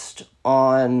expressed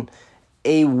on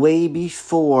a way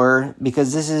before,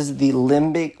 because this is the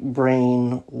limbic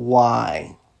brain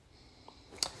why.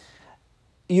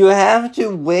 You have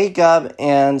to wake up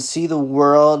and see the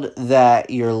world that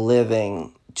you're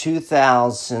living,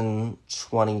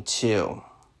 2022.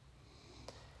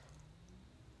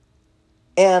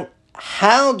 And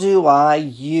how do I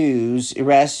use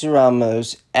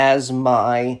Erasmus as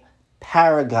my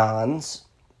paragons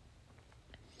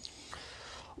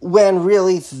when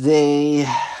really they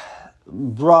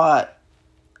brought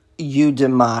you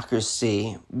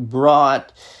democracy,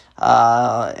 brought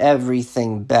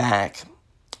everything back?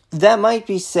 That might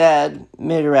be said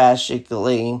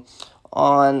midrashically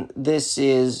on this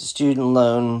is student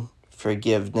loan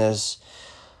forgiveness.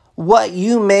 What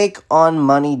you make on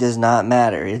money does not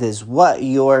matter. It is what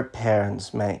your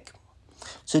parents make.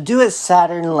 So do a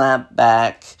Saturn lap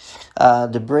back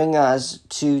to bring us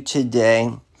to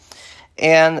today,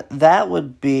 and that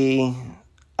would be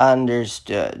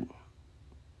understood.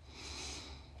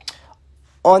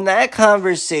 On that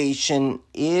conversation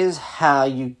is how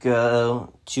you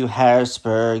go to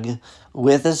Harrisburg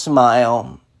with a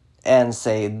smile and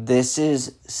say, this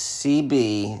is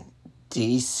CBDC.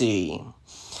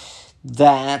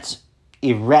 That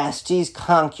Erastes'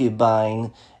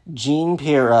 concubine, Jean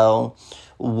Pirro,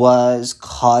 was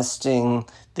costing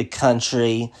the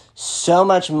country so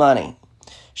much money.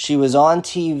 She was on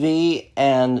TV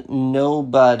and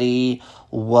nobody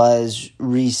was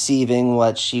receiving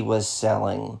what she was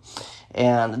selling.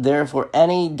 And therefore,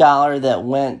 any dollar that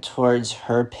went towards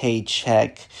her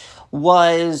paycheck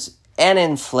was an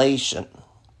inflation.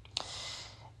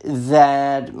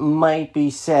 That might be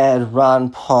said Ron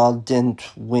Paul didn't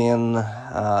win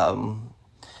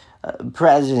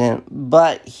president,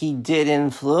 but he did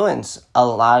influence a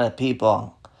lot of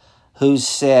people who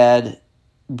said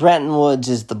Bretton Woods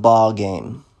is the ball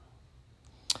game.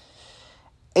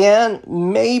 And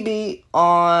maybe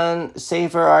on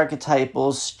safer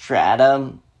archetypal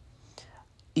strata,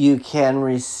 you can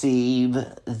receive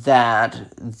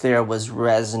that there was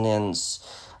resonance.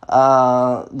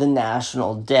 The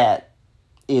national debt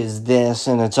is this,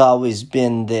 and it's always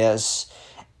been this.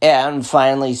 And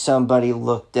finally, somebody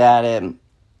looked at it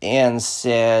and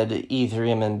said,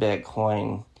 Ethereum and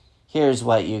Bitcoin, here's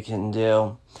what you can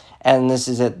do. And this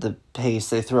is at the pace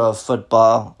they throw a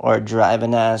football or drive a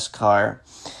NASCAR.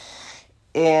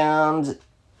 And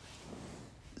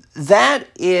that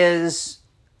is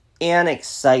an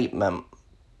excitement.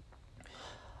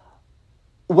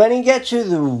 When you get to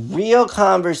the real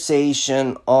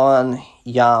conversation on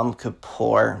Yom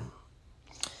Kippur,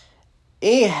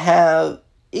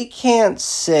 it can't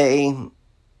say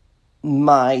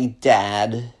my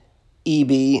dad,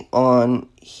 EB on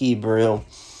Hebrew,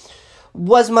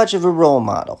 was much of a role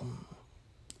model.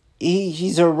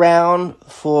 He's around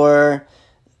for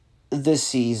the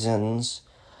seasons,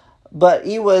 but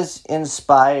he was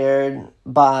inspired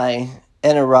by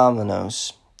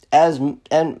Enaramanos,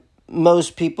 and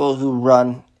most people who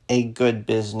run a good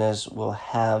business will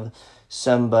have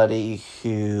somebody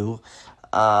who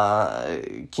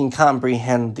can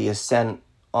comprehend the ascent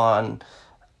on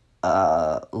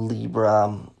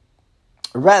Libra,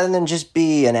 rather than just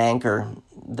be an anchor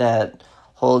that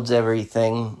holds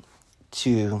everything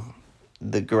to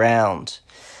the ground.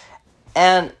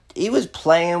 And he was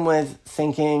playing with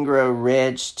Think and Grow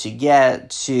Rich to get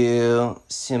to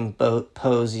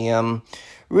Symposium,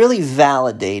 really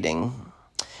validating.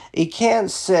 You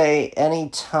can't say any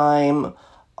time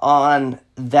on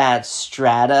that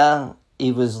strata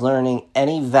he was learning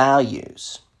any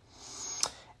values.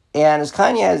 And as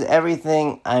Kanye has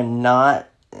everything I'm not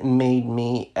made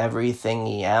me everything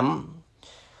he am.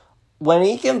 When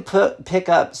he can pick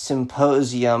up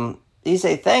Symposium, he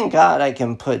say, thank God I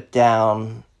can put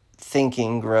down Think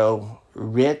and Grow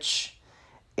Rich.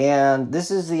 And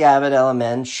this is the Abbott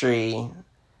Elementary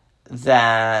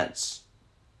that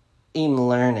I'm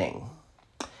learning.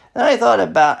 Then I thought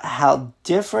about how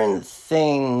different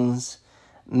things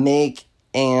make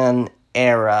an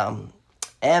era.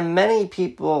 And many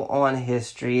people on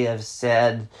history have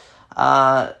said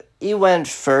he went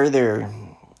further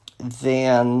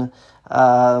than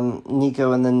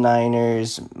Nico and the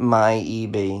Niners, my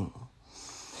EB.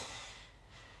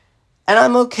 And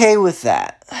I'm okay with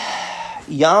that.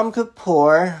 Yom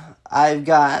Kippur, I've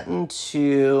gotten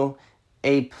to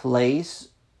a place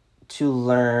to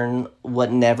learn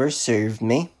what never served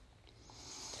me.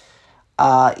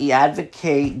 You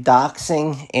advocate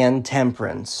doxing and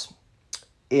temperance.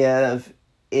 If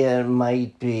it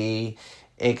might be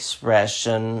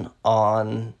expression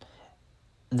on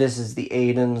this is the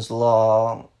Aiden's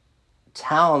Law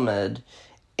Talmud,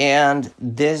 and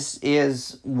this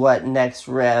is what Next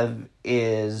Rev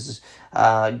is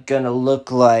going to look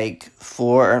like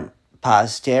for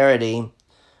posterity,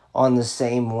 on the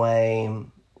same way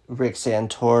Rick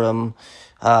Santorum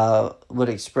would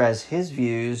express his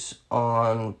views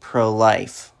on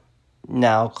pro-life,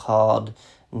 now called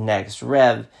Next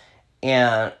Rev.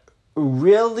 And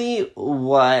really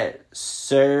what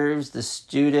serves the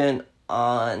student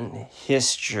on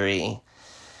history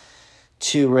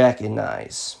to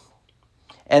recognize,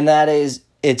 and that is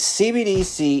it's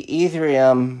CBDC,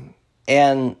 Ethereum,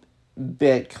 and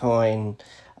Bitcoin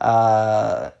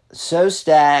so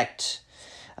stacked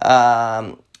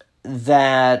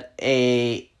that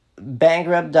a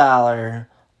bankrupt dollar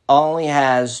only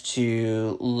has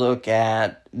to look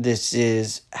at this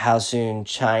is how soon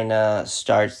China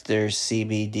starts their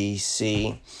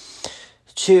CBDC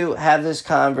to have this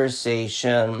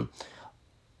conversation.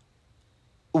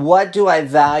 What do I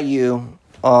value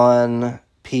on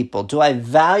people? Do I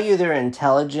value their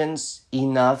intelligence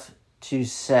enough to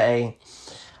say,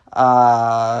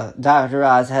 Dr.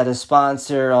 Oz had a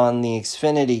sponsor on the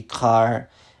Xfinity car,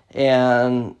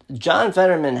 and John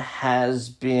Fetterman has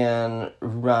been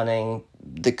running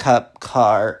the Cup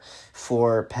car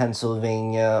for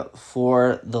Pennsylvania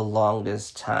for the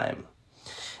longest time.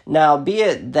 Now, be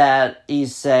it that he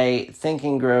say, Think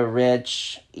and Grow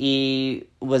Rich, he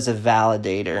was a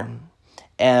validator.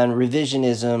 and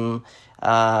revisionism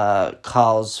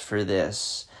calls for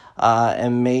this,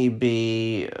 and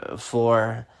maybe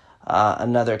for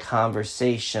another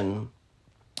conversation.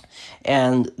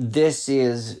 And this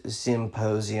is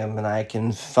Symposium, and I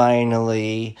can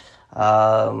finally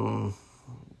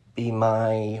be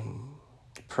my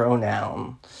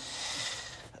pronoun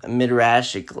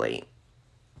midrashically.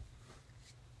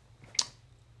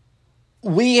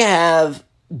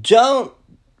 Don't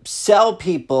sell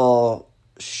people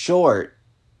short.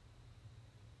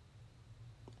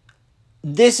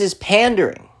 This is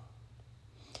pandering.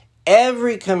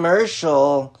 Every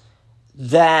commercial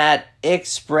that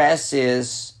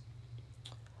expresses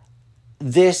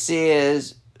this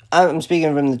is, I'm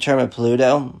speaking from the term of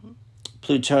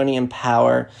plutonium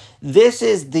power. This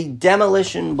is the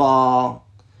demolition ball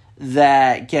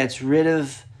that gets rid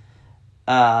of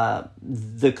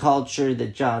the culture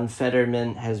that John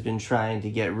Fetterman has been trying to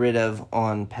get rid of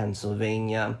on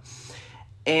Pennsylvania.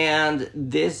 And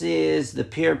this is the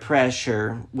peer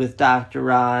pressure with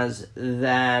Dr. Oz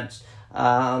that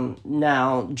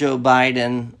now Joe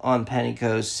Biden on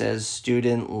Pentecost says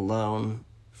student loan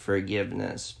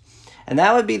forgiveness. And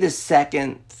that would be the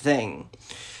second thing.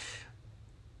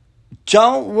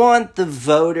 Don't want the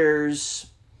voters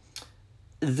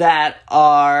that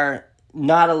are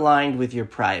not aligned with your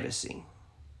privacy.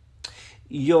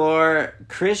 Your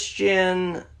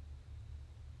Christian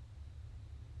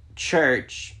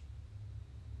church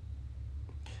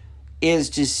is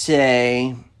to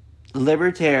say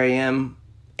libertarian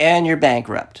and you're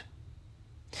bankrupt.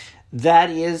 That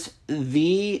is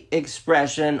the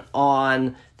expression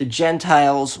on the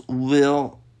Gentiles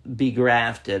will be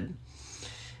grafted.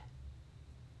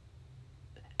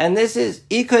 And this is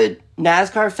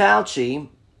NASCAR Fauci.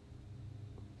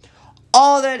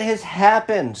 All that has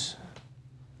happened.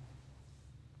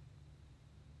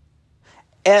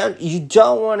 And you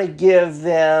don't want to give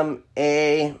them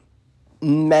a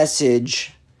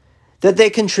message that they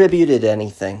contributed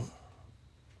anything.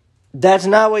 That's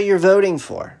not what you're voting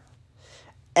for.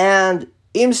 And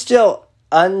I'm still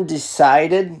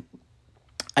undecided.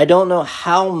 I don't know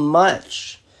how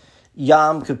much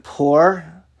Yom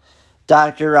Kippur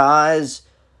Dr. Oz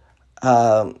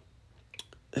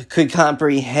could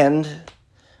comprehend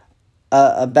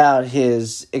about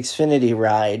his Xfinity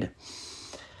ride.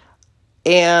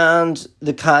 And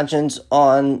the conscience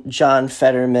on John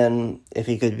Fetterman, if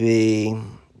he could be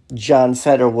John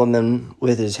Fetterwoman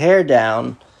with his hair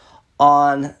down,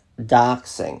 on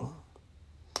doxing.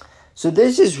 So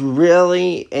this is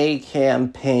really a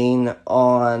campaign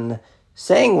on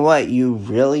saying what you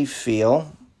really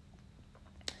feel.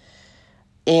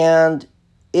 And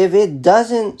if it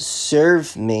doesn't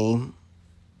serve me,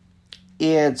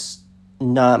 it's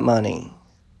not money.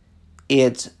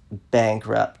 It's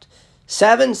bankrupt.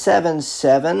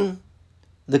 777,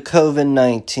 the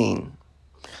COVID-19.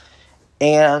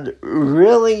 And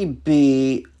really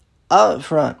be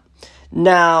upfront.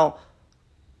 Now,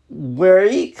 where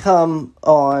you come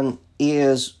on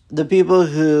is the people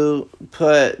who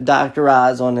put Dr.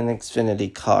 Oz on an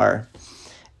Xfinity car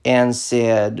and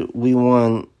said, we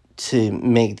want to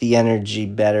make the energy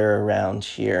better around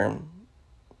here,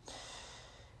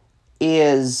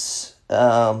 is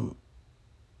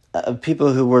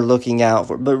people who were looking out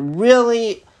for. But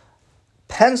really,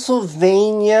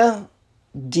 Pennsylvania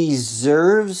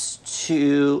deserves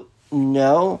to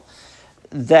know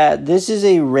that this is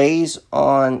a race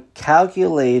on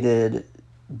calculated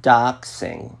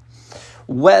doxing.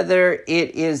 Whether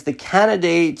it is the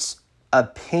candidate's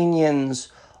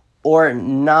opinions or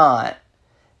not,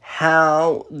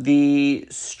 how the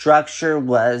structure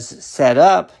was set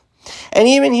up. And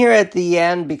even here at the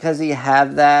end, because you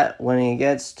have that when he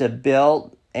gets to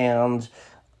build, and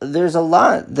there's a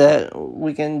lot that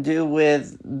we can do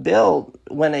with build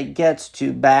when it gets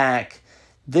to back.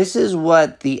 This is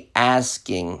what the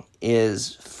asking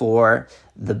is for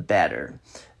the better.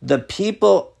 The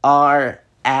people are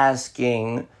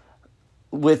asking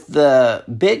with the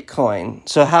Bitcoin,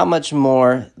 so how much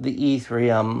more the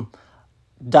Ethereum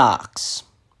dox?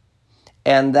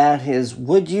 And that is,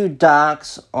 would you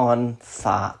dox on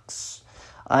Fox?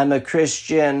 I'm a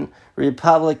Christian,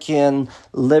 Republican,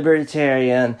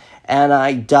 Libertarian, and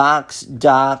I dox.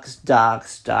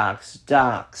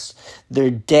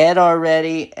 They're dead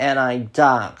already, and I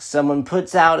dox. Someone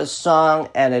puts out a song,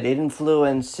 and it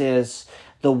influences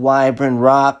the vibrant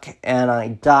rock, and I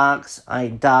dox.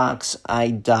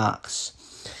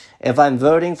 If I'm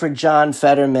voting for John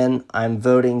Fetterman, I'm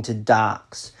voting to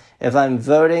dox. If I'm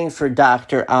voting for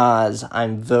Dr. Oz,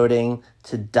 I'm voting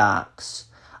to dox.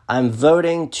 I'm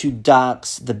voting to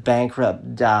dox the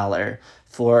bankrupt dollar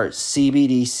for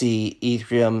CBDC,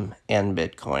 Ethereum, and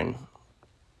Bitcoin.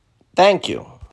 Thank you.